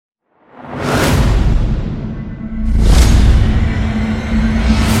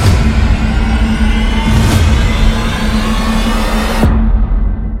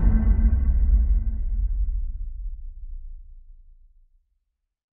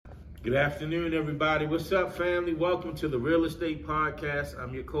Good afternoon, everybody. What's up, family? Welcome to the Real Estate Podcast.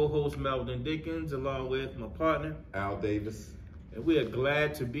 I'm your co-host, Melvin Dickens, along with my partner, Al Davis. and we are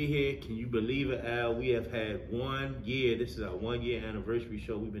glad to be here. Can you believe it, Al? We have had 1 year. This is our 1 year anniversary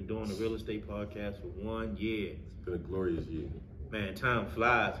show. We've been doing the Real Estate Podcast for 1 year. It's been a glorious year. Man, time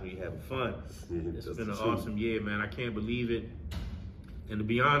flies when you're having fun. It's been an awesome year, man. I can't believe it. And to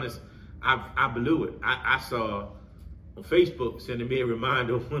be honest, I blew it. I saw on Facebook sending me a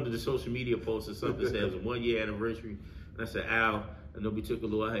reminder on one of the social media posts or something that said it was a 1 year anniversary. And I said, Al, I know we took a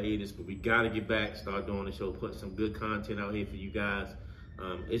little hiatus, but we got to get back, start doing the show, put some good content out here for you guys.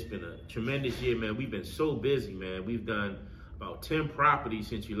 It's been a tremendous year, man. We've been so busy, man. We've done about 10 properties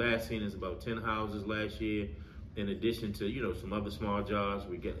since you last seen us, about 10 houses last year. In addition to, some other small jobs,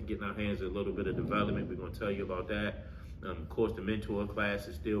 we're getting our hands on a little bit of development. We're going to tell you about that. Of course, the mentor class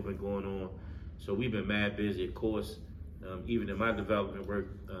has still been going on. So we've been mad busy, of course. Even in my development work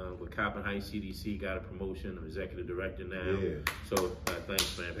with Coppin Heights CDC, got a promotion. I'm executive director now. Yeah. So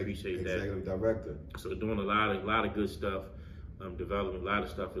thanks, man. Appreciate that. Executive director. So doing a lot of good stuff. Development, a lot of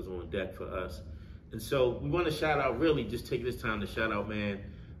stuff is on deck for us. And so we want to shout out, really just take this time to shout out, man.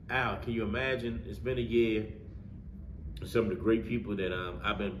 Al, can you imagine? It's been a year. Some of the great people that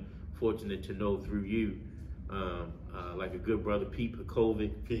I've been fortunate to know through you, like a good brother, Pete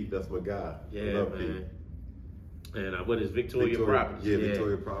Pekovic. Pete, that's my guy. Yeah, I love man. Pete. And what is Victoria Properties? Yeah,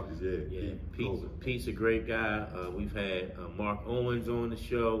 Victoria Properties, yeah. Pete's a great guy. We've had Mark Owens on the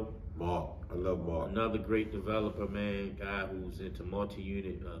show. Mark, I love Mark. Another great developer, man, guy who's into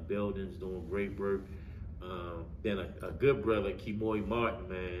multi-unit buildings, doing great work. Then a good brother, Kemoy Martin,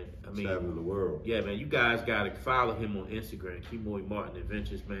 man. Traveling the world. Yeah, man, you guys got to follow him on Instagram, Kemoy Martin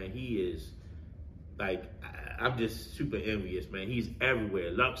Adventures, man. He is, I'm just super envious, man. He's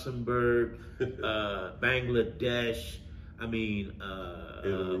everywhere. Luxembourg, Bangladesh,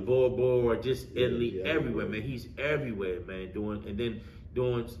 Bora Bora, just Italy, everywhere, man. He's everywhere, man, doing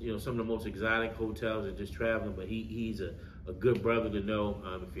some of the most exotic hotels and just traveling, but he's a good brother to know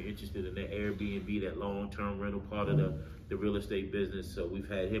if you're interested in that Airbnb, that long-term rental part of the real estate business. So we've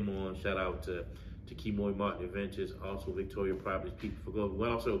had him on. Shout out to Kemoy Martin Adventures, also Victoria Properties, Pete Pekovic. Well,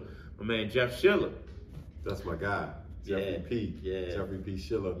 also my man Jeff Schiller. That's my guy, Jeffrey P. Yeah. Jeffrey P.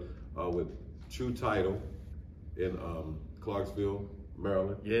 Schiller with True Title in Clarksville,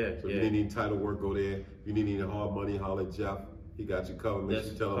 Maryland. Yeah, So if you need any title work, go there. If you need any hard money, holler at Jeff. He got you covered.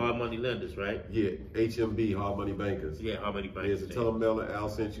 That's Hard Money Lenders, right? Yeah, HMB, Hard Money Bankers. Yeah, Hard Money Bankers. Yeah, so tell him Mel Al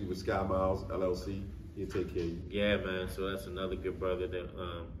sent you with Sky Miles LLC. He'll take care of you. Yeah, man. So that's another good brother that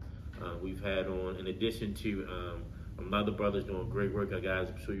we've had on. In addition to other brothers doing great work.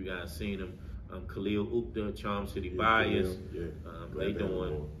 I'm sure you guys seen them. Khalil Upta, Charm City Buyers. They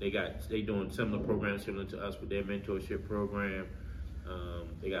doing similar programs similar to us with their mentorship program.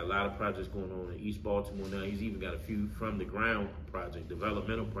 They got a lot of projects going on in East Baltimore now. He's even got a few from the ground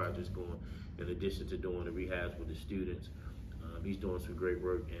developmental projects going, in addition to doing the rehabs with the students. He's doing some great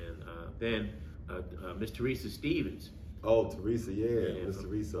work. And then Miss Teresa Stevens. Oh, Teresa, yeah. Miss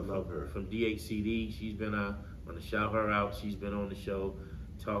Teresa, I love her. From DHCD, she's been I'm going to shout her out. She's been on the show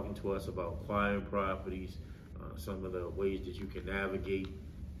talking to us about acquiring properties, some of the ways that you can navigate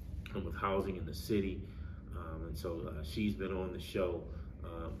with housing in the city. And so she's been on the show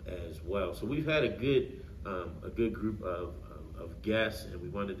as well. So we've had a good group of guests, and we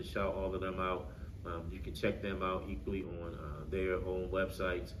wanted to shout all of them out. You can check them out equally on their own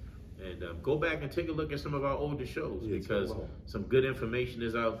websites. And go back and take a look at some of our older shows, because some good information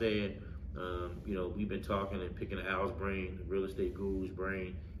is out there. We've been talking and picking Al's brain, the real estate guru's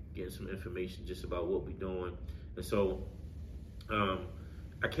brain, getting some information just about what we're doing. And so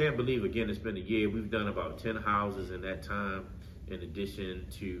I can't believe, again, it's been a year. We've done about 10 houses in that time, in addition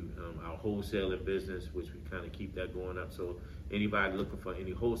to our wholesaling business, which we kind of keep that going up. So anybody looking for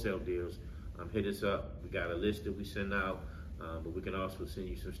any wholesale deals, hit us up. We got a list that we send out, but we can also send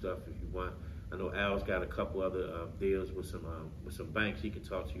you some stuff if you want. I know Al's got a couple other deals with some banks. He can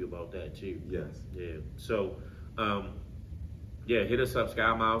talk to you about that too. Yes. Yeah. So, hit us up,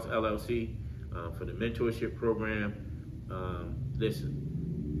 Sky Miles LLC, for the mentorship program. Listen,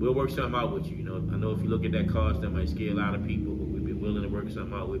 we'll work something out with you. I know if you look at that cost, that might scare a lot of people, but we'd be willing to work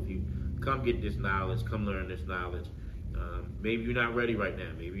something out with you. Come get this knowledge. Come learn this knowledge. Maybe you're not ready right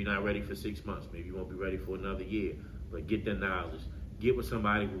now. Maybe you're not ready for 6 months. Maybe you won't be ready for another year. But get the knowledge. Get with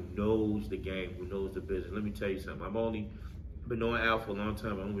somebody who knows the game, who knows the business. Let me tell you something. I've only been knowing Al for a long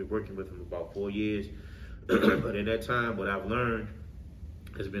time. I've only been working with him about 4 years. But in that time, what I've learned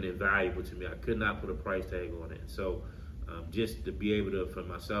has been invaluable to me. I could not put a price tag on it. So just to be able to, for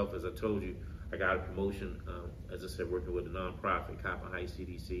myself, as I told you, I got a promotion, as I said, working with a nonprofit, Coppin Heights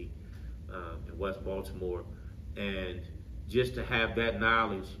CDC. in West Baltimore, and just to have that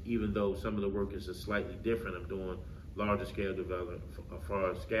knowledge, even though some of the work is slightly different, I'm doing larger scale development as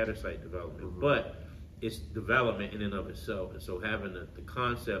far as scatter site development, but it's development in and of itself. And so having the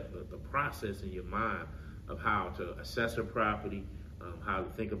concept, the process in your mind of how to assess a property, how to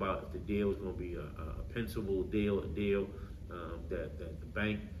think about if the deal is going to be a pencilable deal, a deal that the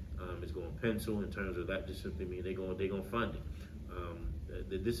bank is going to pencil in terms of that, just simply mean they're going to fund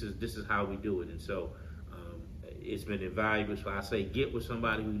it. This is how we do it, and so it's been invaluable. So I say get with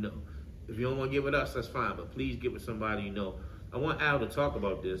somebody who knows. If you don't want to get with us, that's fine, but please get with somebody you know. I want Al to talk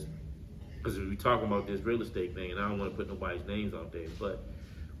about this because we talking about this real estate thing, and I don't want to put nobody's names out there, but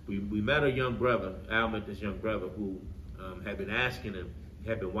we met a young brother. Al met this young brother who had been asking him,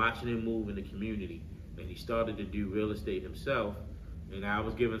 had been watching him move in the community, and he started to do real estate himself. And I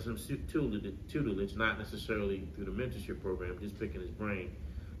was giving some tutelage, not necessarily through the mentorship program, just picking his brain.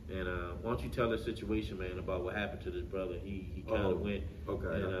 And why don't you tell the situation, man, about what happened to this brother? He kind of went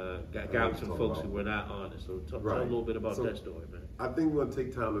and got some folks who were not honest. So tell a little bit about that story, man. I think we're going to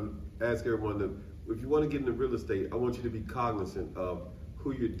take time to ask everyone to, if you want to get into real estate, I want you to be cognizant of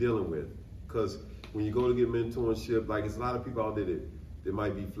who you're dealing with. Because when you go to get mentorship, like it's a lot of people out there that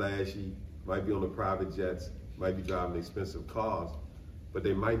might be flashy, might be on the private jets, might be driving expensive cars, but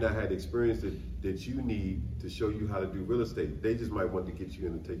they might not have the experience that you need to show you how to do real estate. They just might want to get you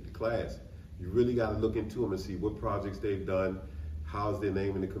in and take the class. You really got to look into them and see what projects they've done, how's their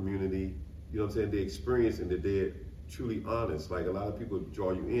name in the community, you know what I'm saying, their experience, and that they're truly honest. Like a lot of people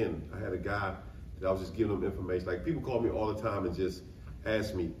draw you in. I had a guy that I was just giving them information. Like people call me all the time and just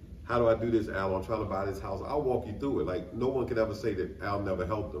ask me, how do I do this, Al? I'm trying to buy this house. I'll walk you through it. Like no one could ever say that Al never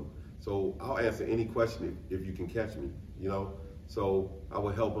helped them. So I'll answer any question if you can catch me, you know? So I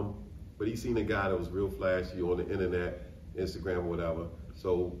would help him, but he seen a guy that was real flashy on the internet, Instagram or whatever.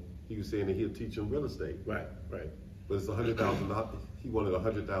 So he was saying that he'll teach him real estate. Right. But it's $100,000. He wanted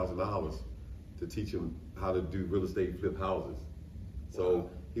 $100,000 to teach him how to do real estate and flip houses. So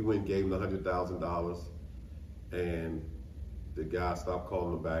he went and gave him the $100,000, and the guy stopped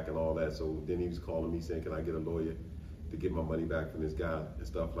calling him back and all that. So then he was calling me saying, "Can I get a lawyer to get my money back from this guy?" and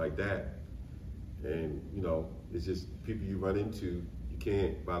stuff like that. And you know, it's just people you run into. You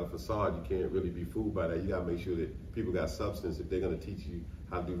can't, by the facade, you can't really be fooled by that. You gotta make sure that people got substance. If they're gonna teach you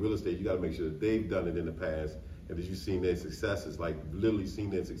how to do real estate, you gotta make sure that they've done it in the past and that you've seen their successes, like literally seen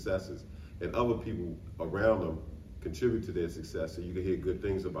their successes, and other people around them contribute to their success, so you can hear good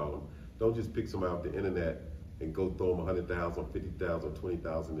things about them. Don't just pick somebody off the internet and go throw them $100,000, $50,000,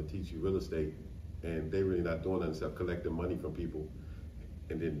 $20,000 to teach you real estate, and they really not doing nothing except collecting money from people,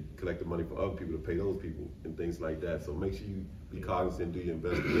 and then collect the money for other people to pay those people and things like that. So make sure you be cognizant and do your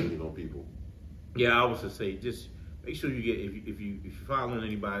investigating on people. Yeah, I was to say, just make sure you get, if you're following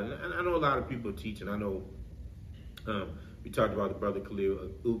anybody, and I know a lot of people are teaching. I know we talked about the brother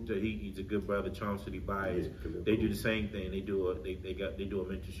Khalil Upta. He's a good brother. Charm City Buyers. They do the same thing. They do a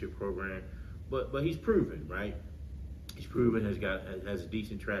mentorship program, but he's proven, right? He's proven, has a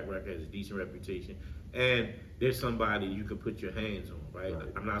decent track record, has a decent reputation, and there's somebody you can put your hands on, right?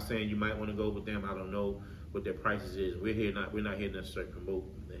 I'm not saying you might want to go with them. I don't know what their prices is. We're not here to necessarily promote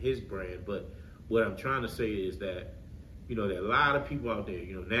his brand, but what I'm trying to say is that, you know, there are a lot of people out there.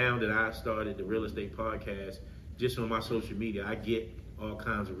 You know, now that I started the real estate podcast, just on my social media, I get all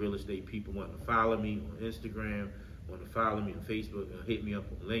kinds of real estate people wanting to follow me on Instagram, want to follow me on Facebook, hit me up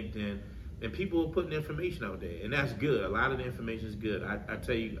on LinkedIn. And people are putting information out there, and that's good. A lot of the information is good. I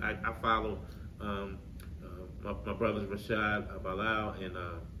tell you, I follow my brothers Rashad Balal and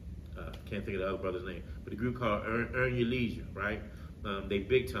can't think of the other brother's name, but the group called Earn Your Leisure, right? They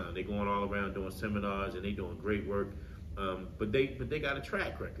big time. They going all around doing seminars, and they doing great work. But they got a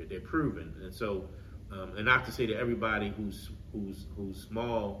track record. They're proven, and so and not to say that everybody who's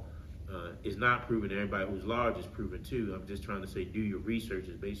small is not proven. Everybody who's large is proven too. I'm just trying to say, do your research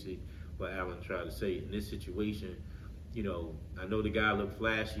is basically what Alan tried to say. In this situation, you know, I know the guy looked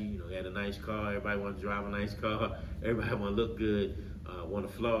flashy, you know, he had a nice car, everybody wanted to drive a nice car, everybody want to look good, want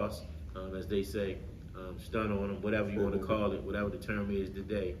to floss, as they say, stun on them, whatever you want to call it, whatever the term is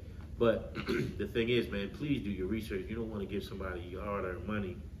today. But the thing is, man, please do your research. You don't want to give somebody your hard-earned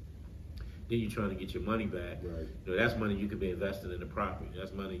money, then you're trying to get your money back. Right. You know, that's money you could be investing in the property.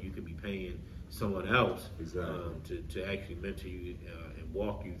 That's money you could be paying someone else to actually mentor you and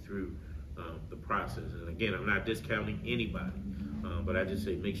walk you through the process. And again, I'm not discounting anybody, but I just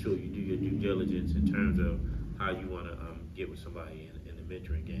say make sure you do your due diligence in terms of how you want to get with somebody in the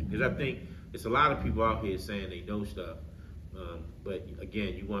mentoring game. Because I think it's a lot of people out here saying they know stuff, but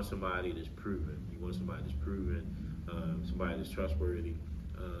again, you want somebody that's proven. You want somebody that's proven, somebody that's trustworthy.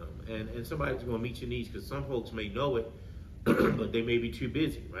 And somebody's going to meet your needs, because some folks may know it, but they may be too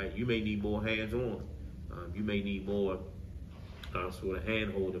busy, right? You may need more hands-on. You may need more sort of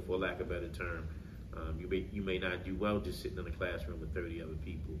hand-holding, for lack of a better term. You may not do well just sitting in a classroom with 30 other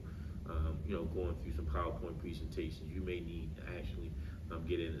people, going through some PowerPoint presentations. You may need to actually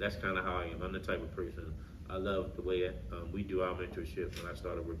get in. That's kind of how I am. I'm the type of person, I love the way we do our mentorship. When I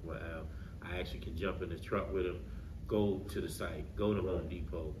started working with Al, I actually can jump in the truck with him, go to the site, go to Home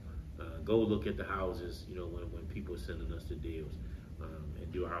Depot, go look at the houses, when people are sending us the deals,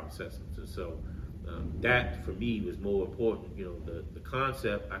 and do our assessments. And so that for me was more important. The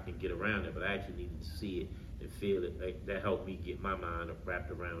concept, I can get around it, but I actually needed to see it and feel it. That helped me get my mind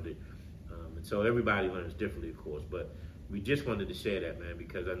wrapped around it. And so everybody learns differently, of course, but we just wanted to share that, man,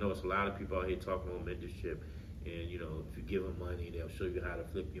 because I know it's a lot of people out here talking about mentorship, and if you give them money, they'll show you how to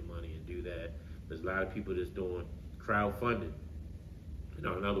flip your money and do that. There's a lot of people that's doing crowdfunding. In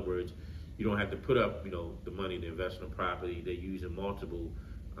other words, you don't have to put up, the money to invest in a property. They're using multiple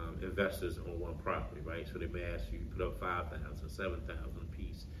investors on one property, right? So they may ask you to put up $5,000, $7,000 a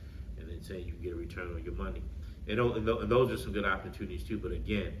piece, and then say you can get a return on your money. And those are some good opportunities too. But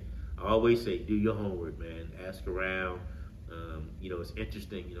again, I always say, do your homework, man. Ask around. It's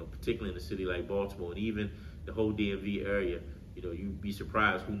interesting, particularly in a city like Baltimore, and even the whole DMV area. You'd be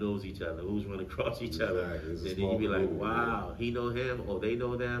surprised who knows each other, who's running across each other, and then you'd be like, wow, he know him, or they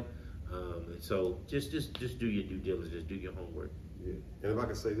know them. And so just do your due diligence, do your homework. Yeah. And if I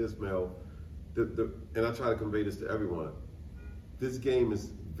can say this, Mel, and I try to convey this to everyone, this game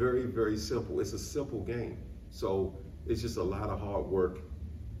is very, very simple. It's a simple game. So it's just a lot of hard work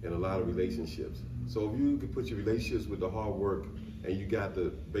and a lot of relationships. So if you can put your relationships with the hard work, and you got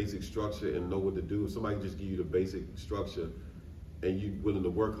the basic structure and know what to do, if somebody can just give you the basic structure and you're willing to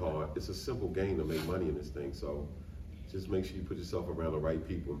work hard, it's a simple game to make money in this thing. So just make sure you put yourself around the right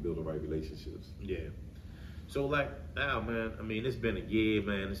people and build the right relationships. Yeah. So now, man, it's been a year,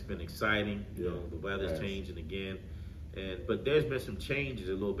 man. It's been exciting. The weather's changing again. But there's been some changes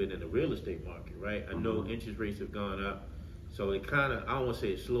a little bit in the real estate market, right? I know interest rates have gone up. So it kind of, I don't want to say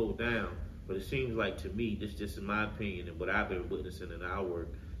it slowed down, but it seems like, to me, this just in my opinion and what I've been witnessing in our work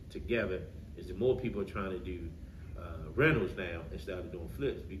together, is that more people are trying to do rentals now instead of doing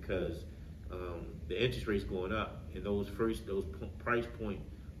flips, because the interest rates going up, and those price point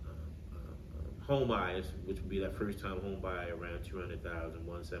home buyers, which would be that first time home buyer around 200,000,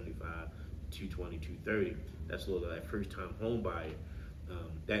 175, 220, 230. That's a little of that first time home buyer.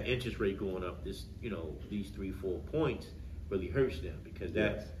 That interest rate going up, these 3-4 points really hurts them, because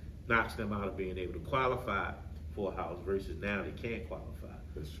that knocks them out of being able to qualify for a house, versus now they can't qualify.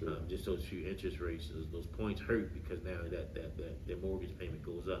 That's true. Just those few interest rates, those points hurt, because now that their mortgage payment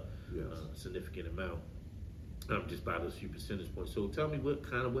goes up a significant amount, just by those few percentage points. So tell me, what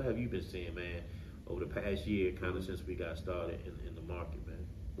have you been seeing, man, over the past year, since we got started in the market, man?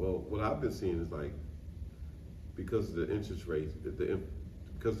 Well, what I've been seeing is, like, because of the interest rates,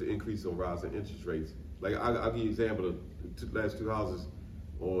 because the increase on rising interest rates. Like, I'll give you an example. The last two houses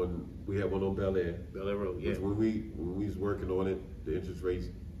we had one on Bel Air Road, yeah. Which when we was working on it, the interest rates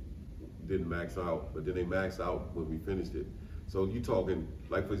didn't max out, but then they maxed out when we finished it. So you talking,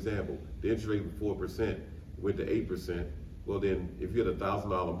 like, for example, the interest rate was 4%, went to 8%. Well, then if you had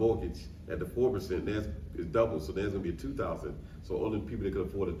 $1,000 mortgage at the 4%, it's double. So there's gonna be a $2,000. So only people that could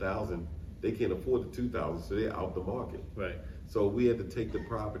afford $1,000, they can't afford the $2,000, so they're out the market. Right. So we had to take the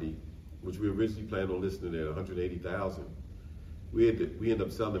property, which we originally planned on listing at $180,000. We ended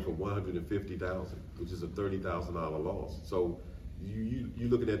up selling it for $150,000, which is a $30,000 loss. So you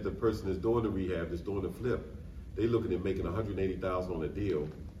looking at the person that's doing the rehab, that's doing the flip, they looking at making $180,000 on a deal.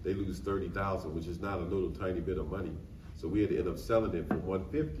 They lose $30,000, which is not a little tiny bit of money. So we had to end up selling it for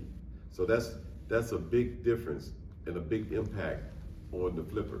 $150,000. So that's a big difference and a big impact on the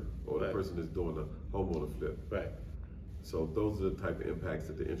flipper, or the person that's doing the homeowner flip. Right. So those are the type of impacts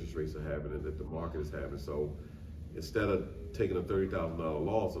that the interest rates are having and that the market is having. So instead of taking a $30,000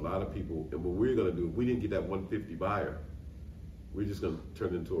 loss, a lot of people, and what we're gonna do, if we didn't get that $150,000 buyer, we're just gonna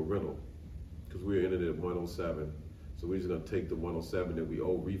turn it into a rental, because we're in it at 107. So we're just gonna take the 107 that we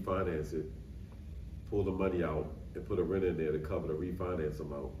owe, refinance it, pull the money out, and put a rent in there to cover the refinance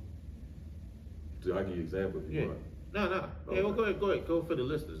amount. So I'll give you an example if you want. No. Okay. Yeah, well, go ahead. Go for the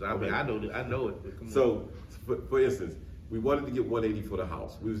listeners. I mean, I know it. So, for instance, we wanted to get 180 for the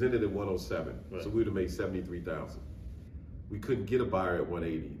house. We was in it at 107, so we would have made 73,000. We couldn't get a buyer at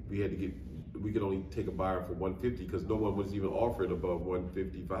 180. We could only take a buyer for 150, because no one was even offering above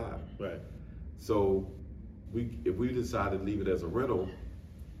 155. Right. So, if we decided to leave it as a rental,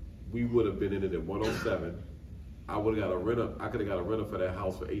 we would have been in it at 107. I would have got a renter. I could have got a renter for that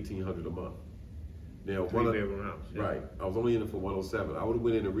house for $1,800 a month. Now, Three-bedroom house. Yeah. right? I was only in it for 107. I would have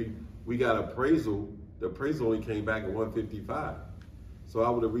went in and we got appraisal. The appraisal only came back at 155. So I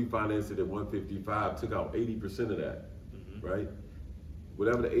would have refinanced it at 155. Took out 80% of that, right?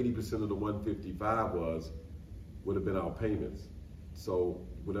 Whatever the 80% of the 155 was, would have been our payments. So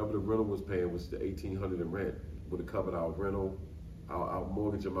whatever the rental was paying was the $1,800 in rent would have covered our rental, our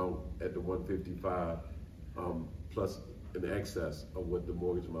mortgage amount at the 155, plus in excess of what the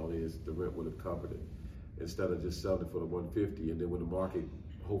mortgage amount is, the rent would have covered it. Instead of just selling it for the 150, and then when the market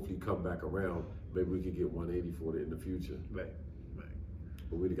hopefully come back around, maybe we could get 180 for it in the future. Right.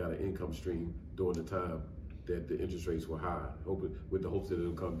 But we'd have got an income stream during the time that the interest rates were high, hoping with the hopes that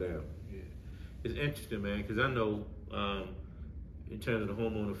it'll come down. Yeah, it's interesting, man, because I know in terms of the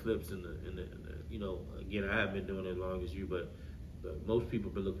homeowner flips and the you know, again, I haven't been doing it as long as you, but most people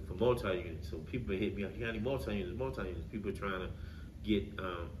have been looking for multi-units. So people hit me up, you got any multi-units? People are trying to get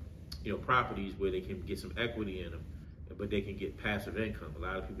you know, properties where they can get some equity in them, but they can get passive income. A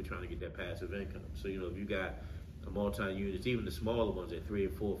lot of people are trying to get that passive income. So, you know, if you got a multi-units, even the smaller ones at 3 or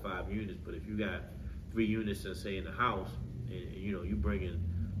 4 or 5 units, but if you got 3 units, let's say in the house, and you know, you bring in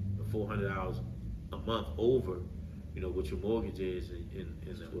 $400 a month over, you know, what your mortgage is,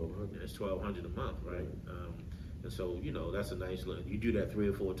 it's $1,200 a month, right? And so, you know, that's a nice look. You do that 3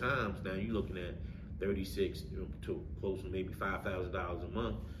 or 4 times, now you're looking at 36 to close to maybe $5,000 a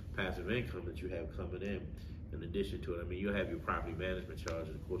month passive income that you have coming in addition to it. I mean, you'll have your property management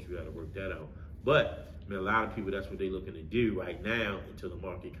charges, of course you got to work that out. But I mean, a lot of people, that's what they're looking to do right now until the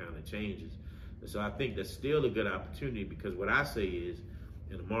market kind of changes. And so I think that's still a good opportunity, because what I say is,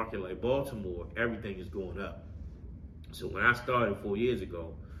 in a market like Baltimore, everything is going up. So when I started 4 years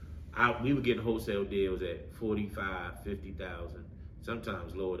ago, we were getting wholesale deals at 45, 50,000,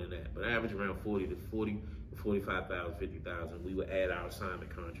 sometimes lower than that, but average around 45,000, 50,000. We would add our assignment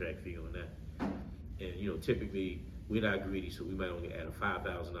contract fee on that. And you know, typically we're not greedy, so we might only add a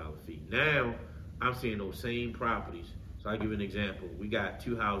 $5,000 fee. Now I'm seeing those same properties. So I'll give you an example. We got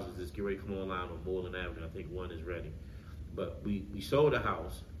 2 houses that's getting ready to come online on Moreland Avenue. I think one is ready. But we sold a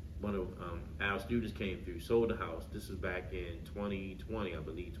house. One of our students came through, sold the house. This was back in 2020, I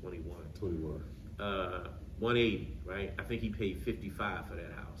believe, 21. 180, right? I think he paid 55 for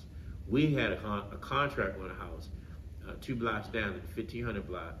that house. We had a contract on a house 2 blocks down in the 1500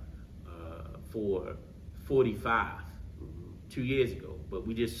 block for 45 2 years ago. But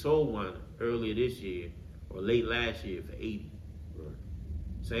we just sold one earlier this year or late last year for 80. Right.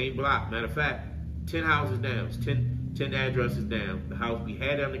 Same block. Matter of fact, 10 houses down. It's 10 addresses down. The house we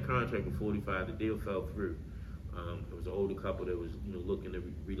had under contract for 45, the deal fell through. It was an older couple that was, you know, looking to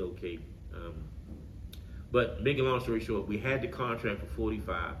relocate. But make a long story short, we had the contract for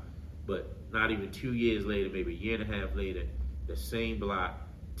 45, but not even 2 years later, maybe a year and a half later, the same block,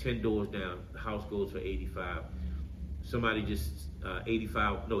 10 doors down, the house goes for 85. Somebody just 80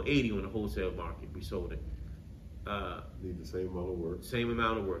 on the wholesale market. We sold it. Need the same amount of work. Same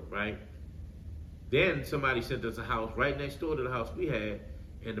amount of work, right? Then somebody sent us a house right next door to the house we had,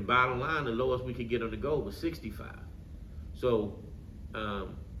 and the bottom line, the lowest we could get on the go was 65. So,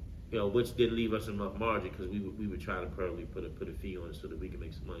 you know, which didn't leave us enough margin, because we would try to probably put a fee on it so that we can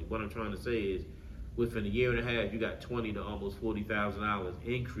make some money. What I'm trying to say is, within a year and a half, you got $20,000 to almost $40,000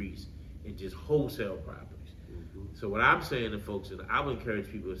 increase in just wholesale properties. So what I'm saying to folks, and I would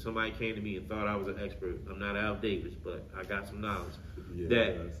encourage people, if somebody came to me and thought I was an expert, I'm not Al Davis, but I got some knowledge,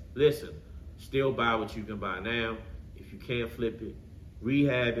 listen, still buy what you can buy now. If you can't flip it,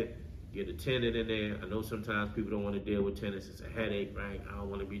 rehab it, get a tenant in there. I know sometimes people don't want to deal with tenants. It's a headache, right? I don't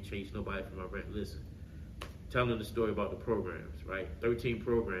want to be chasing nobody for my rent. Listen, tell them the story about the programs, right? 13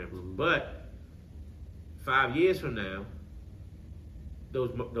 programs. But 5 years from now,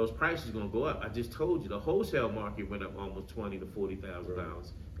 those prices are going to go up. I just told you the wholesale market went up almost $20,000 to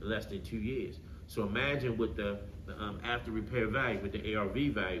 $40,000 in less than 2 years. So imagine what the after repair value, what the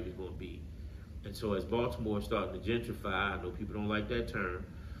ARV value is going to be. And so as Baltimore is starting to gentrify, I know people don't like that term,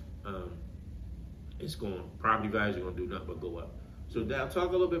 property values are going to do nothing but go up. So now talk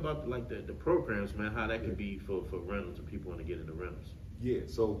a little bit about the programs, man, how that could be for rentals and people want to get into rentals. Yeah,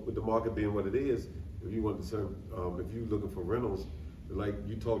 so with the market being what it is, if you want to if you're looking for rentals, like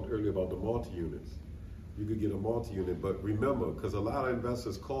you talked earlier about the multi-units, you could get a multi-unit, but remember, because a lot of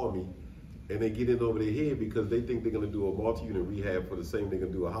investors call me and they get in over their head because they think they're going to do a multi-unit rehab for the same they're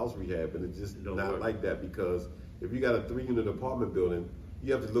going to do a house rehab, and it's just not like that, because if you got a 3-unit apartment building,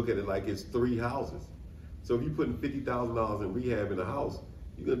 you have to look at it like it's 3 houses. So if you're putting $50,000 in rehab in a house,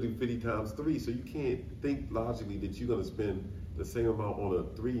 you're going to do 50 times 3, so you can't think logically that you're going to spend the same amount on a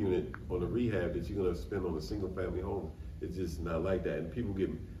 3-unit on a rehab that you're gonna spend on a single family home. It's just not like that, and people get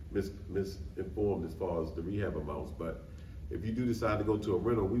misinformed as far as the rehab amounts. But if you do decide to go to a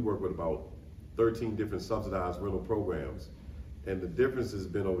rental, we work with about 13 different subsidized rental programs, and the difference has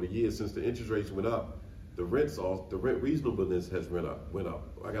been over the years since the interest rates went up. The rent reasonableness has went up.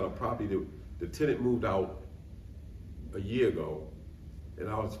 I got a property that the tenant moved out a year ago, and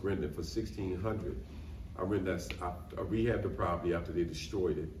I was renting it for $1,600. I rehabbed the property after they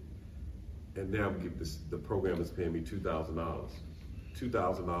destroyed it, and now the program is paying me $2,000.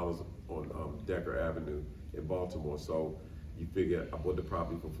 $2,000 on Decker Avenue in Baltimore. So you figure I bought the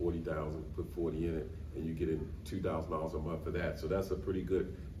property for $40,000, put $40 in it, and you get in $2,000 a month for that. So that's a pretty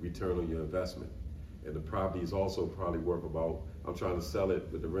good return on your investment. And the property is also probably worth about, I'm trying to sell it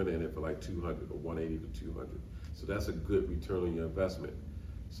with the rent in it for like $200 or $180 to $200. So that's a good return on your investment.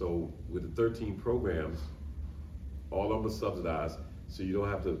 So with the 13 programs, all of them are subsidized, so you don't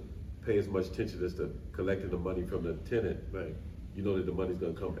have to pay as much attention as to collecting the money from the tenant. Right. You know that the money's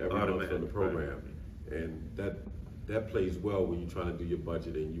gonna come every month from the program. Right. And that plays well when you're trying to do your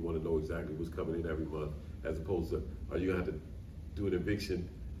budget and you wanna know exactly what's coming in every month, as opposed to, are you gonna have to do an eviction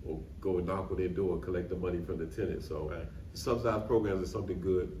or go and knock on their door and collect the money from the tenant. So right. The subsidized programs is something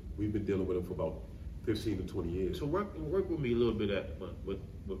good. We've been dealing with them for about 15 to 20 years. So work with me a little bit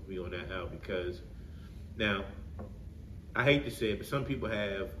with me on that, Al, because now, I hate to say it, but some people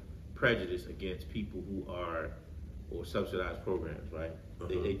have prejudice against people who are, or subsidized programs, right?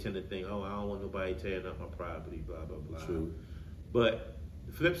 They tend to think, oh, I don't want nobody tearing up my property, blah, blah, blah. True. But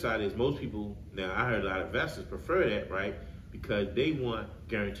the flip side is most people, now I heard a lot of investors prefer that, right? Because they want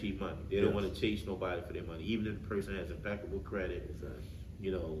guaranteed money. They don't want to chase nobody for their money. Even if the person has impeccable credit, exactly.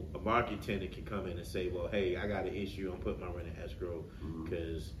 You know, a market tenant can come in and say, well, hey, I got an issue, I'm putting my rent in escrow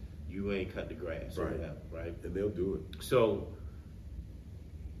because you ain't cut the grass or whatever, right? And they'll do it. So,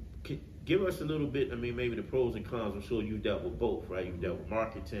 give us a little bit, I mean, maybe the pros and cons. I'm sure you dealt with both, right? You dealt with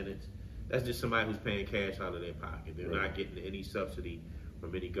market tenants. That's just somebody who's paying cash out of their pocket. They're not getting any subsidy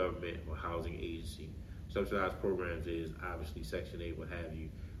from any government or housing agency. Subsidized programs is obviously Section 8, what have you,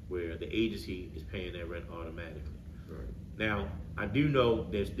 where the agency is paying their rent automatically. Right. Now, I do know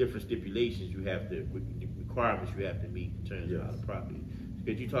there's different stipulations you have to, requirements you have to meet in terms of the property.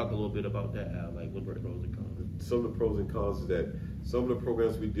 Could you talk a little bit about that, Al? Like, what are the pros and cons? Some of the pros and cons is that some of the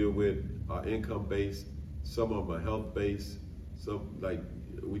programs we deal with are income-based, some of them are health-based, some, like,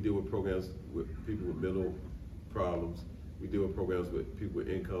 we deal with programs with people with mental problems, we deal with programs with people with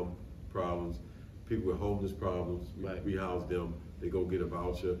income problems, people with homeless problems, we house them, they go get a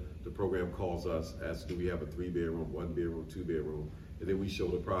voucher, the program calls us, asks do we have a 3-bedroom, 1-bedroom, 2-bedroom, and then we show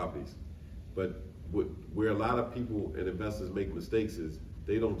the properties. But where a lot of people and investors make mistakes is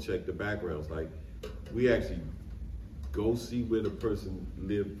they don't check the backgrounds. Like, we actually go see where the person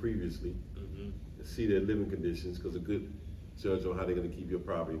lived previously, see their living conditions, because a good judge on how they're gonna keep your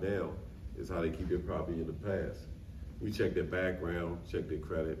property now is how they keep your property in the past. We check their background, check their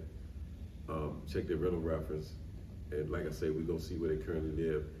credit, check their rental reference, and like I say, we go see where they currently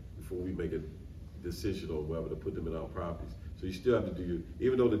live before we make a decision on whether to put them in our properties. So you still have to do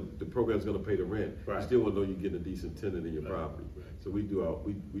even though the program's gonna pay the rent, you still wanna know you're getting a decent tenant in your property. So we do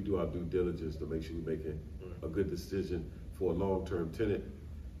our due diligence to make sure we're making a good decision for a long-term tenant,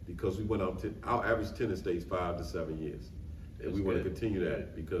 because we want our average tenant stays 5 to 7 years. And we want to continue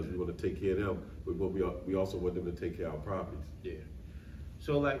that because we want to take care of them, but we also want them to take care of our properties. Yeah.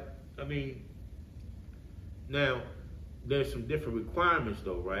 So, like, I mean, now there's some different requirements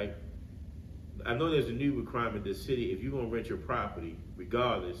though, right? I know there's a new requirement in the city. If you're gonna rent your property,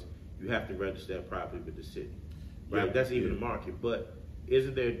 regardless, you have to register that property with the city, right? Yeah, that's even the market. But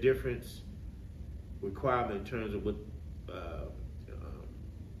isn't there a difference requirement in terms of what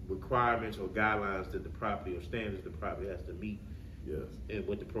requirements or guidelines that the property or standards the property has to meet? Yes. And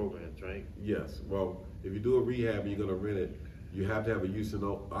with the programs, right? Yes. Well, if you do a rehab and you're gonna rent it, you have to have a use and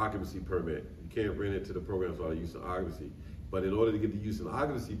occupancy permit. You can't rent it to the programs without a use and occupancy. But in order to get the use and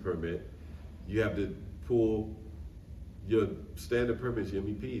occupancy permit, you have to pull your standard permits, your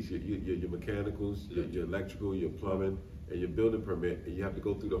MEPs, your mechanicals, your electrical, your plumbing, and your building permit, and you have to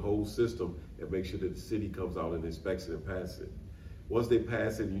go through the whole system and make sure that the city comes out and inspects it and passes it. Once they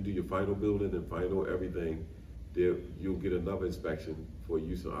pass it, you do your final building and final everything, you'll get another inspection for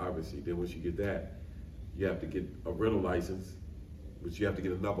use and occupancy. Then once you get that, you have to get a rental license, which you have to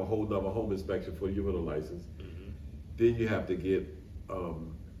get a whole nother home inspection for your rental license. Then you have to get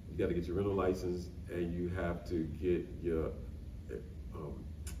your rental license, and you have to get your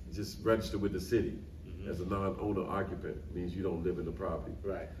just register with the city as a non-owner occupant. It means you don't live in the property.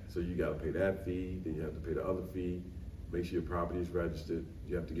 Right. So you got to pay that fee. Then you have to pay the other fee. make sure your property is registered.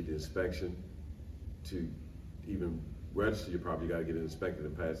 You have to get the inspection. To even register your property, you got to get it inspected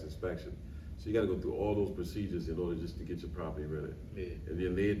and pass inspection. So you got to go through all those procedures in order just to get your property rented. Yeah. And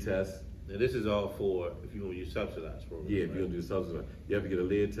your lead test. Now this is all for if you want to use subsidized program. Yeah, right? if you're gonna do subsidized, you have to get a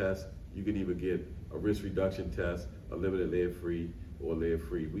lead test. You can even get a risk reduction test, a limited lead free or lead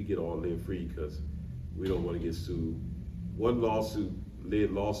free. We get all lead free because we don't want to get sued. One lawsuit,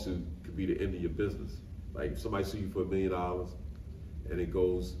 lead lawsuit, could be the end of your business. Like if somebody sue you for $1 million, and it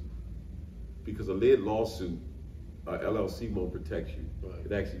goes because a lead lawsuit, LLC won't protect you. Right.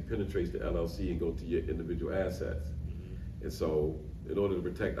 It actually penetrates the LLC and go to your individual assets. Mm-hmm. And so, in order to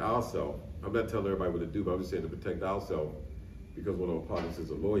protect ourselves, I'm not telling everybody what to do, but I'm just saying to protect ourselves, because one of our partners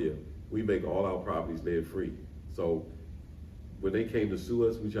is a lawyer, we make all our properties lead free. So when they came to sue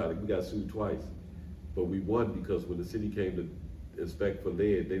us, we got sued twice, but we won because when the city came to inspect for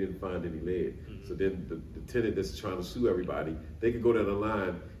lead, they didn't find any lead. Mm-hmm. So then the tenant that's trying to sue everybody, they could go down the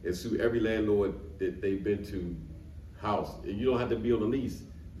line and sue every landlord that they've been to house, and you don't have to be on the lease.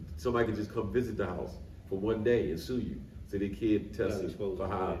 Somebody can just come visit the house for one day and sue you. So the kid tested for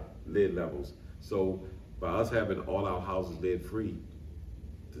high lead levels. So by us having all our houses lead free,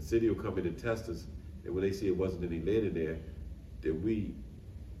 the city will come in and test us, and when they see it wasn't any lead in there, then we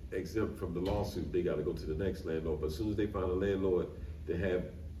exempt from the lawsuit. They got to go to the next landlord. But as soon as they find a landlord that have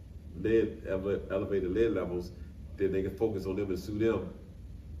elevated lead levels, then they can focus on them and sue them.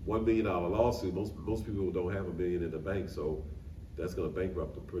 $1 million lawsuit. Most people don't have $1 million in the bank, so that's going to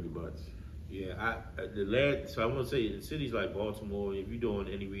bankrupt them pretty much. Yeah, the lead. So I want to say in cities like Baltimore, if you're doing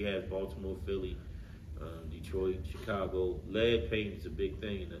any rehabs, Baltimore, Philly, Detroit, Chicago, lead paint is a big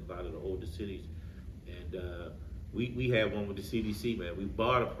thing in a lot of the older cities. And we had one with the CDC, man. We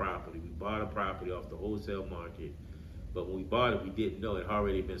bought a property. We bought a property off the wholesale market, but when we bought it, we didn't know it had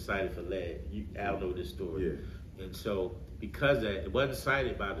already been cited for lead. Al know this story. Yeah. And so because of that, it wasn't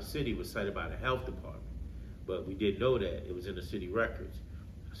cited by the city, it was cited by the health department. But we didn't know that. It was in the city records.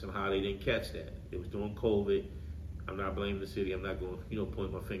 Somehow they didn't catch that. It was during COVID. I'm not blaming the city. I'm not going to,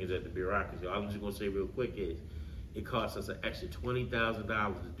 point my fingers at the bureaucracy. All I'm just going to say real quick is it cost us an extra $20,000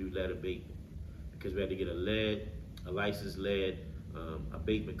 to do lead abatement because we had to get a licensed lead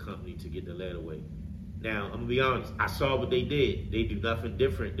abatement company to get the lead away. Now, I'm going to be honest. I saw what they did. They do nothing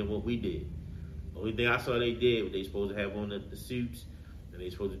different than what we did. Only thing I saw they did was they supposed to have on the suits, and they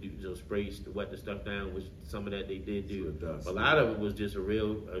supposed to do sprays to wet the stuff down, which some of that they did do. A lot of it was just a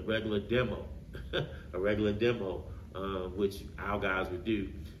regular demo, which our guys would do.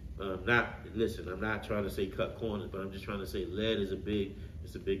 I'm not trying to say cut corners, but I'm just trying to say lead is a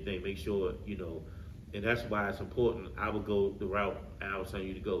big thing. Make sure, and that's why it's important. I would go the route I was telling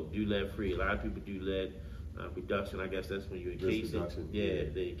you to go. Do lead free. A lot of people do lead reduction. I guess that's when you encase it. Yeah,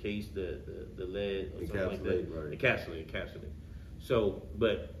 they encase the lead or something like that. Right. Encapsulate. So,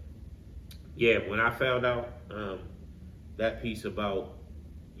 but yeah, when I found out that piece about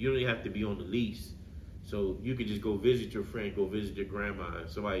you don't even have to be on the lease, so you could just go visit your friend, go visit your grandma, and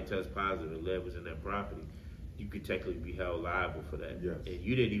somebody tests positive and lead was in that property, you could technically be held liable for that. Yes. And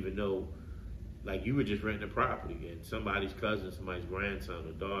you didn't even know, like you were just renting a property, and somebody's cousin, somebody's grandson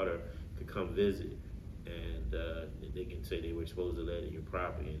or daughter could come visit, and they can say they were exposed to lead in your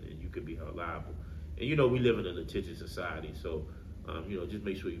property, and you could be held liable. And we live in a litigious society, so just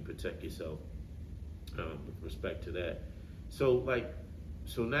make sure you protect yourself with respect to that. So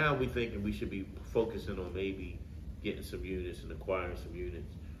now we're thinking we should be focusing on maybe getting some units and acquiring some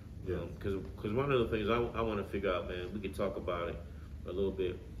units. Because one of the things I want to figure out, man, we can talk about it a little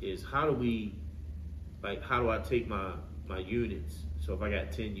bit, is how do I take my units? So if I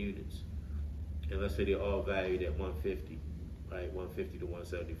got 10 units, and let's say they're all valued at 150, right, 150 to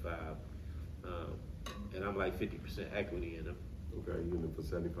 175, and I'm like 50% equity in them. Okay, you're in for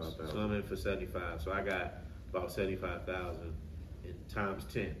 75,000. So I'm in for 75. So I got about 75,000 in times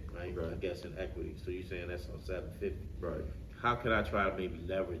 10, right? Okay. I guess in equity. So you're saying that's on 750. Right. How can I try to maybe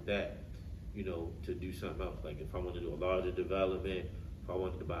leverage that, to do something else? Like if I want to do a larger development, if I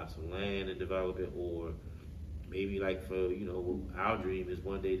wanted to buy some land and develop it, or maybe like for, our dream is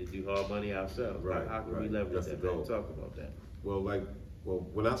one day to do hard money ourselves. Right. How can we leverage that? Man? Talk about that. Well,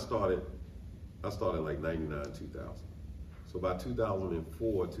 when I started like 99, 2000. So by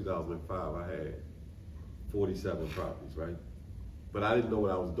 2004, 2005, I had 47 properties, right? But I didn't know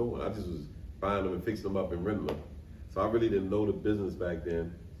what I was doing. I just was buying them and fixing them up and renting them. So I really didn't know the business back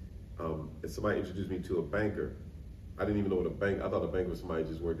then. And somebody introduced me to a banker. I didn't even know what a bank, I thought a bank was somebody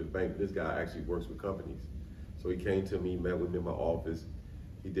just worked at a bank. This guy actually works with companies. So he came to me, met with me in my office.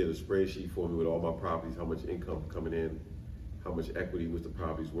 He did a spreadsheet for me with all my properties, how much income coming in, how much equity was the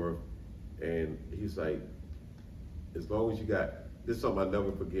properties worth. And he's like, as long as you got, this is something I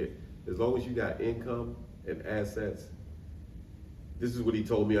never forget, as long as you got income and assets, this is what he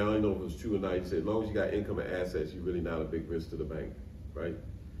told me, I don't know if it was true or not, he said, as long as you got income and assets, you're really not a big risk to the bank, right?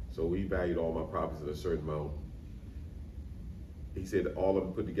 So we valued all my properties at a certain amount. He said all of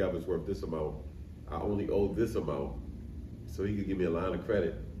them put together is worth this amount. I only owe this amount, so he could give me a line of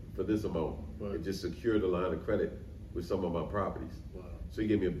credit for this amount. Right. And just secure the line of credit with some of my properties. Wow. So he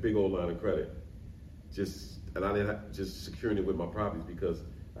gave me a big old line of credit. And I didn't have, just securing it with my properties because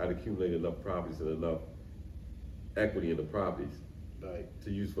I'd accumulated enough properties and enough equity in the properties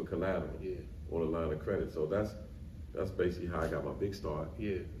to use for collateral on a line of credit. So that's basically how I got my big start.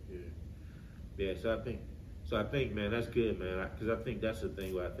 Yeah. So I think, man, that's good, man. Because I think that's the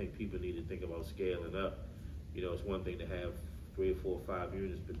thing where I think people need to think about scaling up. You know, it's one thing to have 3 or 4 or 5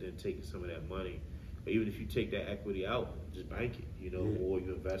 units, but then taking some of that money. But even if you take that equity out, just bank it, you know, or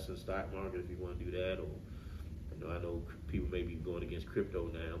you invest in the stock market if you want to do that. Or, I know people may be going against crypto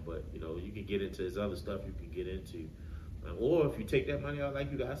now, but, you know, you can get into this other stuff you can get into. Or if you take that money out,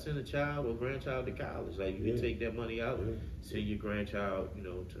 like you got to send a child or grandchild to college. Like you can take that money out, send your grandchild, you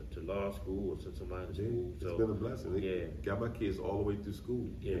know, to law school or send somebody to school. It's been a blessing. Got my kids all the way through school.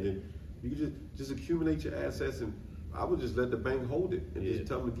 And then you can just accumulate your assets, and I would just let the bank hold it and just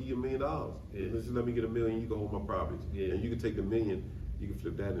tell them to give you $1 million. Just let me get $1 million, you can hold my properties. And you can take $1 million, you can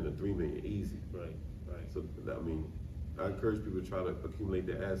flip that into $3 million easy. Right. So I mean, I encourage people to try to accumulate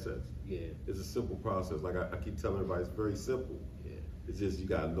their assets. It's a simple process. Like I keep telling everybody, it's very simple. It's just you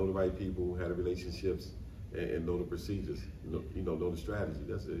gotta know the right people, have the relationships, and know the procedures. Know the strategy.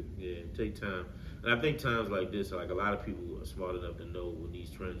 That's it. Take time. And I think times like this, like a lot of people are smart enough to know when these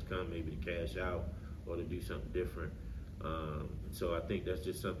trends come, maybe to cash out or to do something different. So I think that's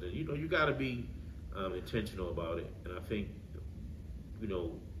just something, you gotta be intentional about it. And I think,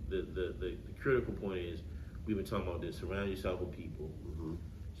 the critical point is, we've been talking about this, surround yourself with people.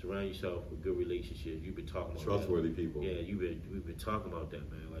 Surround yourself with good relationships. You've been talking about trustworthy people. Yeah, we've been talking about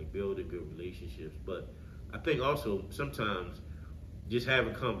that, man. Like building good relationships. But I think also sometimes just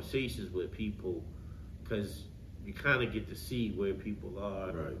having conversations with people, because you kind of get to see where people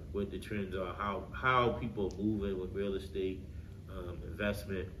are, what the trends are, how people are moving with real estate,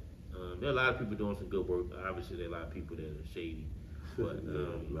 investment. There are a lot of people doing some good work. Obviously, there are a lot of people that are shady. But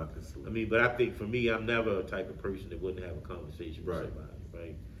but I think for me, I'm never a type of person that wouldn't have a conversation with somebody,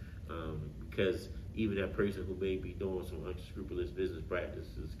 right? Because even that person who may be doing some unscrupulous business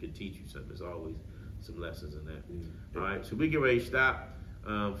practices can teach you something. There's always some lessons in that. All right, so we get ready to stop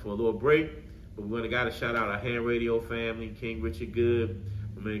for a little break, but we're gonna gotta shout out our Hand Radio family, King Richard Good.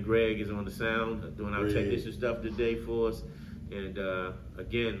 My man Greg is on the sound, doing our technician stuff today for us. And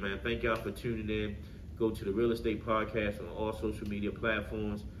again, man, thank y'all for tuning in. Go to the Real Estate Podcast on all social media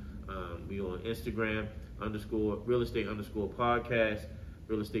platforms. We on Instagram _Real Estate _podcast,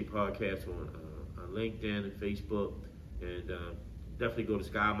 Real Estate Podcast on LinkedIn and Facebook. And definitely go to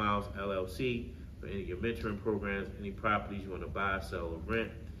Sky Miles LLC for any of your mentoring programs, any properties you want to buy, sell, or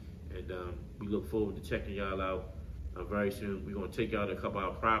rent. And we look forward to checking y'all out very soon. We're going to take y'all to a couple of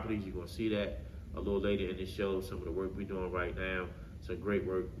our properties. You're going to see that a little later in the show, some of the work we're doing right now. Some great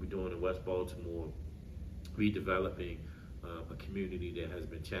work we're doing in West Baltimore, redeveloping a community that has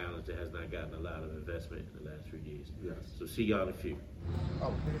been challenged, that has not gotten a lot of investment in the last few years. So see y'all in a few.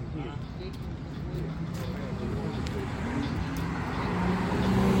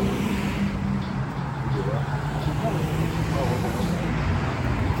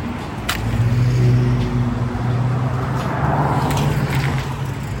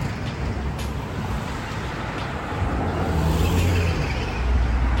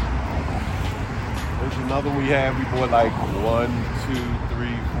 Another one we have, we bought like 1, 2, 3,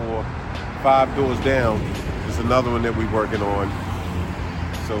 4, 5 doors down. There's another one that we're working on.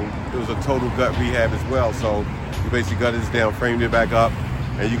 So it was a total gut rehab as well. So we basically gutted this down, framed it back up,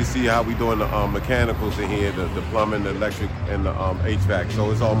 and you can see how we doing the mechanicals in here, the plumbing, the electric, and the HVAC. So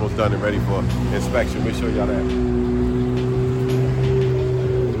it's almost done and ready for inspection. We'll show y'all that.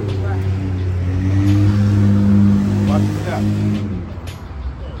 Watch the step.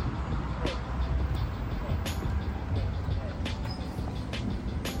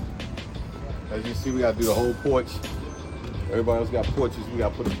 As you see, we gotta do the whole porch. Everybody else got porches, we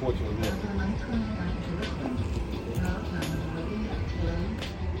gotta put a porch on here.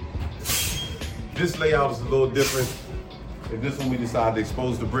 This layout is a little different. And this one we decided to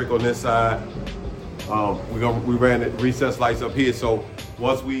expose the brick on this side. We ran the recessed lights up here, so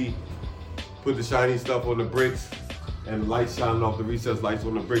once we put the shiny stuff on the bricks and the lights shining off the recessed lights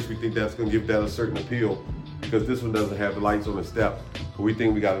on the bricks, we think that's gonna give that a certain appeal, because this one doesn't have the lights on the step. But we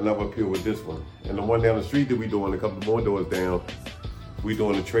think we got another appeal with this one. And the one down the street that we doing, a couple more doors down, we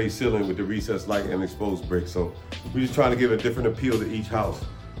doing a tray ceiling with the recessed light and exposed brick. So we're just trying to give a different appeal to each house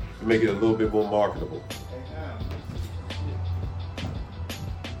to make it a little bit more marketable.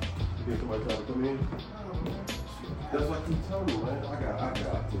 You think somebody trying to come in? That's what I keep telling you, man. I got.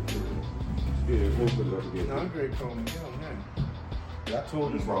 Yeah, we'll put it up again. No, I'm great calling me. I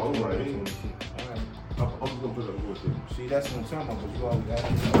told you, bro. All right. I'm just gonna put it up with you. See, that's what I'm talking about, but you always got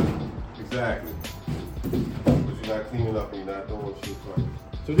to. Exactly. Because you're not cleaning up and you're not doing shit right.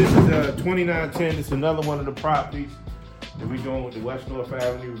 So this is 2910. It's another one of the properties that we're doing with the West North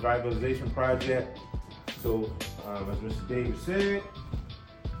Avenue Revitalization Project. So, as Mr. Davis said,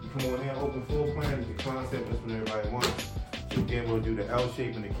 you come on here, open floor plan, is the concept, that's what everybody wants. So again, we'll do the L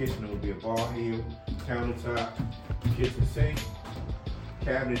shape in the kitchen. It will be a bar heel, countertop, kitchen sink,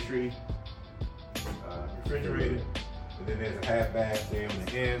 cabinetry, refrigerator, and then there's a half bath there on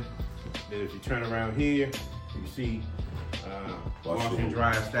the end. Then if you turn around here, you see wash and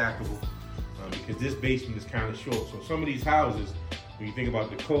dry stackable, because this basement is kind of short. So some of these houses, when you think about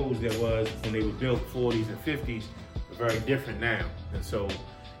the codes that was when they were built 40s and 50s, are very different now. And so,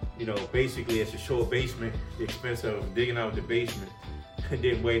 you know, basically it's a short basement. The expense of digging out the basement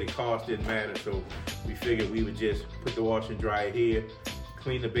didn't weigh, the cost didn't matter. So we figured we would just put the washer and dryer here,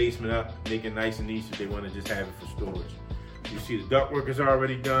 clean the basement up, make it nice and easy if they want to just have it for storage. You see the ductwork is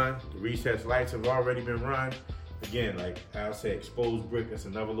already done. The recessed lights have already been run. Again, like I'll say, exposed brick, that's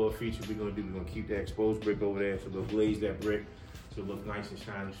another little feature we're gonna do. We're gonna keep that exposed brick over there, so we'll glaze that brick so it looks nice and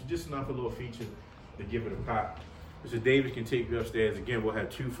shiny. So just another little feature to give it a pop. Mr. Davis can take you upstairs. Again, we'll have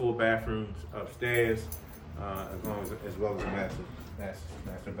 2 full bathrooms upstairs, as well as a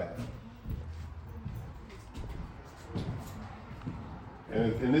master bathroom.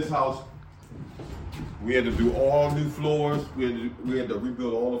 And in this house, we had to do all new floors. We had to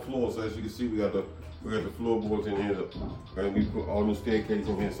rebuild all the floors. So as you can see, we got the floorboards in here, and we put all new staircase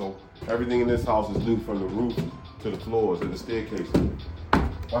in here. So everything in this house is new, from the roof to the floors and the staircase.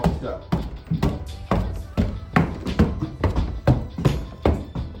 Watch your step.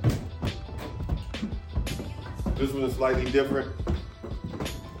 This one is slightly different.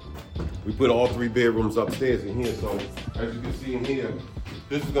 We put all 3 bedrooms upstairs in here. So as you can see in here,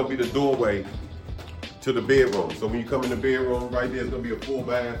 this is gonna be the doorway to the bedroom. So when you come in the bedroom, right there is gonna be a full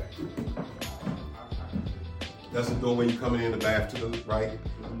bath. That's the doorway you coming in the bath to the right.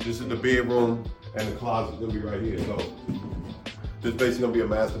 This is the bedroom, and the closet is gonna be right here. So this basically gonna be a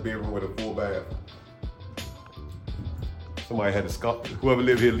master bedroom with a full bath. Somebody had whoever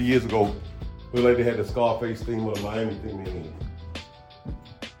lived here years ago, looked like they had the Scarface theme or the Miami theme in here.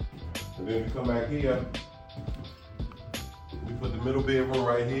 And then if you come back here, we put the middle bedroom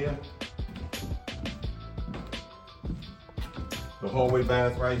right here. The hallway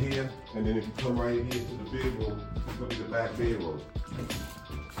bath right here. And then if you come right here to the bedroom, it's gonna be the back bedroom.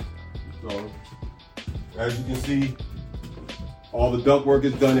 So, as you can see, all the ductwork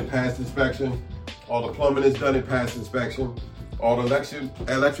is done and passed inspection. All the plumbing is done and passed inspection. All the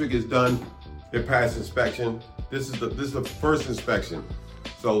electric is done and passed inspection. This is the first inspection.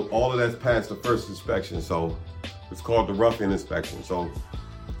 So all of that's passed the first inspection. So it's called the rough-in inspection. So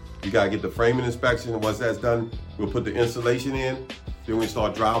you gotta get the framing inspection, and once that's done, we'll put the insulation in. Then we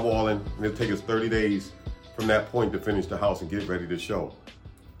start drywalling, and it'll take us 30 days from that point to finish the house and get ready to show.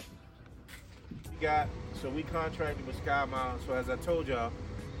 So we contracted with Sky Miles. So as I told y'all,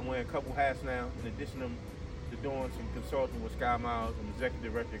 I'm wearing a couple hats now. In addition to doing some consulting with Sky Miles, I'm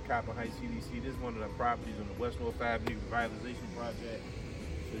executive director of Copper Heights CDC. This is one of the properties on the West North Avenue Revitalization Project.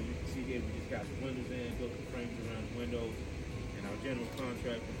 So you can see here, we just got the windows in, built some frames around the windows, and our general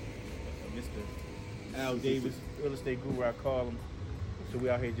contractor, Mr. Al Davis, real estate guru, I call him. So we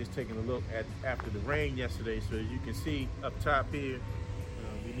out here just taking a look at after the rain yesterday. So as you can see up top here,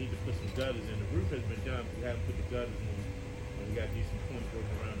 we need to put some gutters in. The roof has been done, but we haven't put the gutters in. And we got to do some point work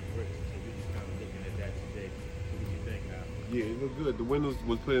around the bricks. So we're just kind of looking at that today. What do you think, Al? Yeah, it looked good. The windows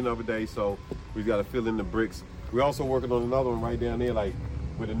was put in the other day, so we got to fill in the bricks. We're also working on another one right down there, like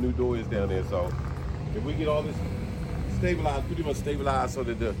where the new door is down there. So if we get all this stabilized, pretty much stabilized, so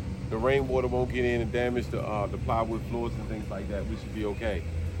that the rainwater won't get in and damage the plywood floors and things like that, we should be okay.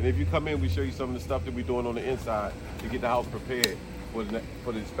 And if you come in, we show you some of the stuff that we're doing on the inside to get the house prepared for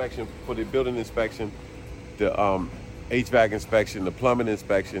the inspection, for the building inspection, the HVAC inspection, the plumbing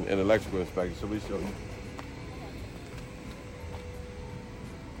inspection, and electrical inspection. So we show you.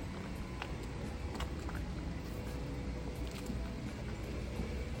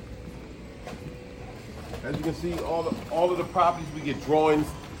 As you can see, all of the properties, we get drawings.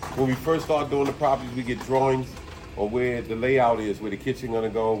 When we first start doing the properties, we get drawings. on where the layout is, where the kitchen gonna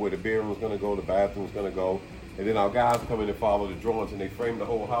go, where the bedroom's gonna go, the bathroom's gonna go. And then our guys come in and follow the drawings and they frame the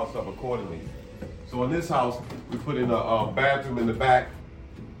whole house up accordingly. So in this house, we put in a bathroom in the back,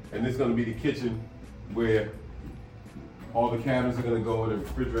 and this is gonna be the kitchen where all the cabinets are gonna go and the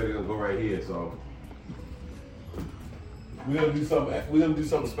refrigerator gonna go right here. So we're gonna do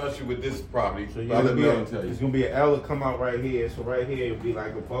something special with this property. So It's gonna be an L that come out right here. So right here it'll be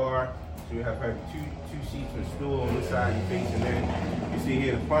like a bar. So you have probably two seats and a stool on this side you're facing in. You see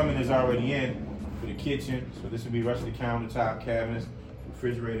here the plumbing is already in for the kitchen. So this will be rest of the countertop cabinets.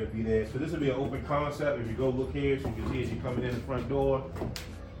 Refrigerator will be there. So this will be an open concept. If you go look here, so you can see as you're coming in the front door,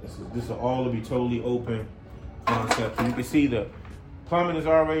 this will all be totally open concept. So you can see the plumbing is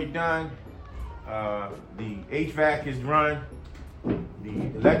already done. The HVAC is run.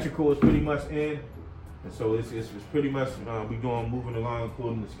 The electrical is pretty much in. And so it's pretty much moving along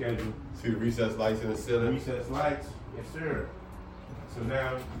according to schedule. See the recessed lights in the ceiling? Recessed lights, yes sir. So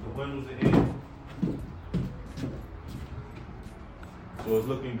now the windows are in. So it's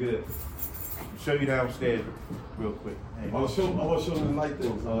looking good. I'll show you downstairs real quick. I want to show them the light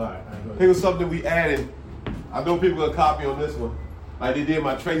things. All right. Here's something we added. I know people gonna copy on this one, like they did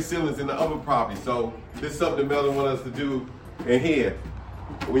my tray ceilings in the other property. So this is something Melvin wanted us to do in here.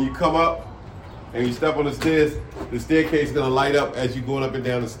 When you come up and you step on the stairs, the staircase is gonna light up as you're going up and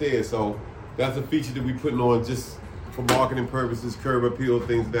down the stairs. So that's a feature that we're putting on just for marketing purposes, curb appeal,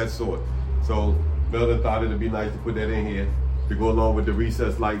 things of that sort. So Melvin thought it'd be nice to put that in here to go along with the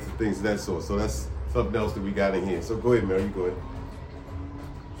recessed lights and things of that sort. So that's something else that we got in here. So go ahead, Mary, you go ahead.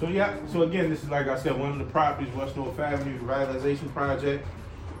 So yeah, so again, this is like I said, one of the properties, West North Avenue Revitalization Project.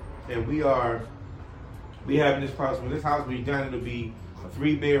 And we having this process. When this house will be done, it'll be a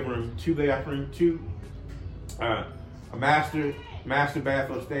 3-bedroom, 2-bathroom, a master bath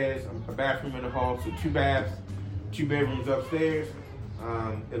upstairs, a bathroom in the hall, so 2 baths, 2 bedrooms upstairs.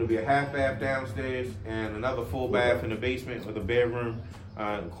 It'll be a half bath downstairs and another full bath in the basement with a bedroom,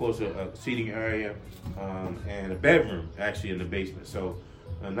 of course a seating area, and a bedroom actually in the basement. So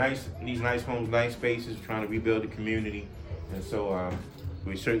these nice homes, nice spaces, trying to rebuild the community. And so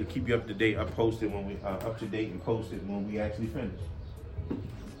we certainly keep you up to date, up to date and posted when we actually finish.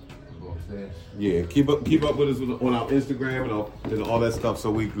 Go upstairs. Yeah, keep up with us on our Instagram and all that stuff,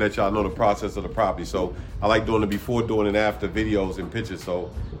 so we let y'all know the process of the property. So I like doing the before, during, and after videos and pictures,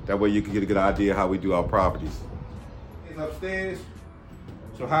 so that way you can get a good idea how we do our properties. It's upstairs.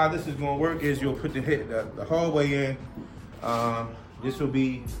 So how this is going to work is you'll put the hallway in. This will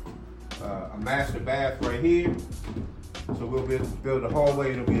be a master bath right here. So we'll build a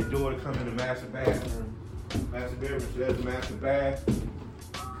hallway. It'll be a door to come in the master bathroom, master bedroom. So there's the master bath.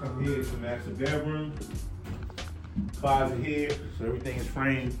 Come here, it's the master bedroom. Closet here, so everything is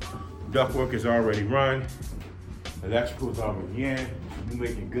framed. Ductwork is already run. Electrical is already in. We're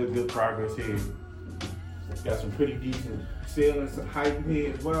making good progress here. Got some pretty decent ceilings, some height in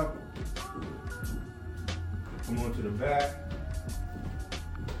here as well. Come on to the back.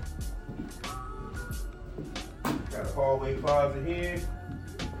 Got a hallway closet here.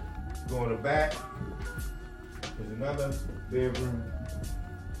 Go in the back. There's another bedroom.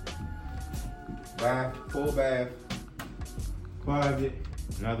 Bath, full bath, closet,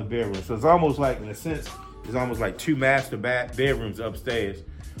 another bedroom. So it's almost like, in a sense, it's almost like 2 master bedrooms upstairs.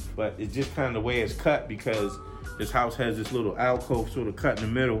 But it's just kind of the way it's cut, because this house has this little alcove sort of cut in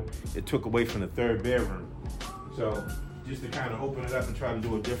the middle. It took away from the 3rd bedroom. So just to kind of open it up and try to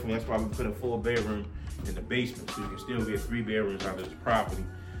do it differently, that's why we put a 4-bedroom in the basement, so you can still get 3 bedrooms out of this property.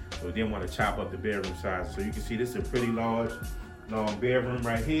 So we didn't want to chop up the bedroom size. So you can see this is a pretty long bedroom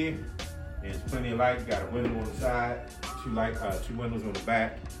right here. And there's plenty of light. Got a window on the side, 2 windows on the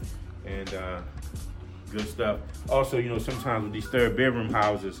back, and good stuff. Also, sometimes with these 3rd bedroom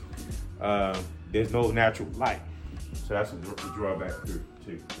houses, there's no natural light, so that's a drawback too.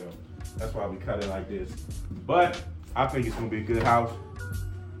 So that's why we cut it like this. But I think it's gonna be a good house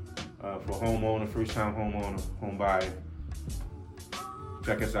for homeowner, first-time homeowner, home buyer.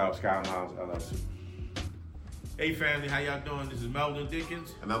 Check us out, Sky Miles LLC. Hey family, how y'all doing? This is Melvin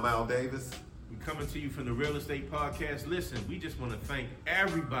Dickens. And I'm Al Davis. We're coming to you from the Real Estate Podcast. Listen, we just want to thank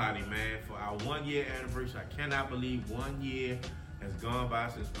everybody, man, for our 1-year anniversary. I cannot believe 1 year has gone by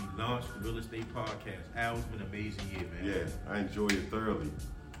since we launched the Real Estate Podcast. Al, it's been an amazing year, man. Yeah, I enjoyed it thoroughly.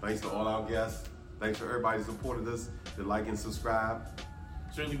 Thanks to all our guests. Thanks for everybody who supported us, to like and subscribe.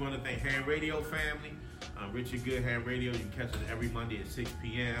 Certainly want to thank Ham Radio family. Richard Good Ham Radio. You can catch us every Monday at 6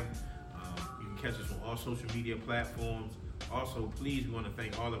 p.m. You can catch us on all social media platforms. Also, please, we want to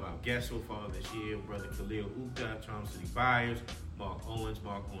thank all of our guests so far this year. Brother Khalil Upta, Charm City Buyers, Mark Owens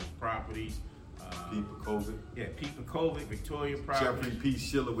Properties, Pete Pakovic. Yeah, Pete Pakovic, Victoria Properties. Jeffrey P.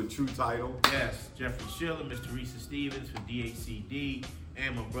 Schiller with True Title. Yes, Jeffrey Schiller, Miss Teresa Stevens for DHCD,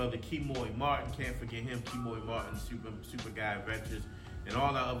 and my brother Kemoy Martin. Can't forget him, Kemoy Martin, super guy adventures, and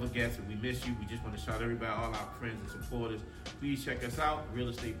all our other guests. If we miss you, we just want to shout everybody, all our friends and supporters. Please check us out, Real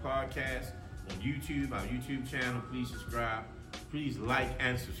Estate Podcast on YouTube, our YouTube channel. Please subscribe. Please like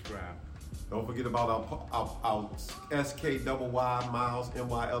and subscribe. Don't forget about our SKYY Miles,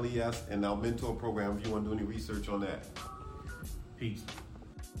 MYLES, and our mentor program if you want to do any research on that. Peace.